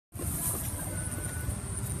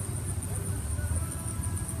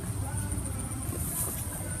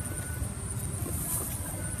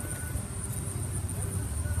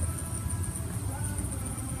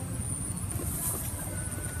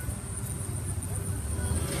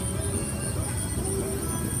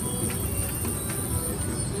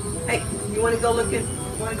You want to go look at?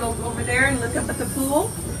 Want to go over there and look up at the pool?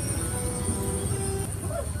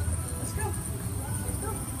 Let's go.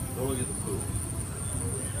 Go look at the pool.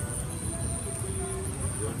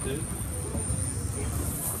 You want to?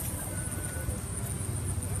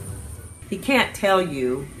 He can't tell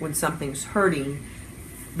you when something's hurting,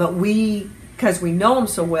 but because we know him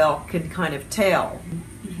so well, can kind of tell.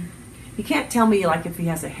 He can't tell me like if he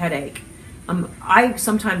has a headache. I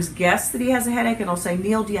sometimes guess that he has a headache, and I'll say,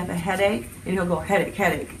 Neil, do you have a headache? And he'll go, headache,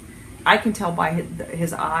 headache. I can tell by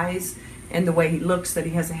his eyes and the way he looks that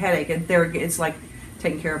he has a headache. And it's like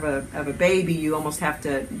taking care of a baby. You almost have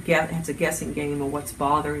to it's a guessing game of what's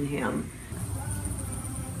bothering him.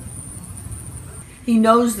 He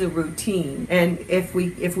knows the routine, and if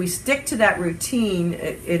we stick to that routine,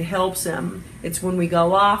 it helps him. It's when we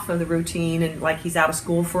go off of the routine, and like he's out of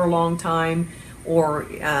school for a long time, or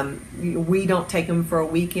we don't take him for a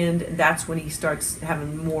weekend, that's when he starts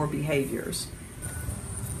having more behaviors.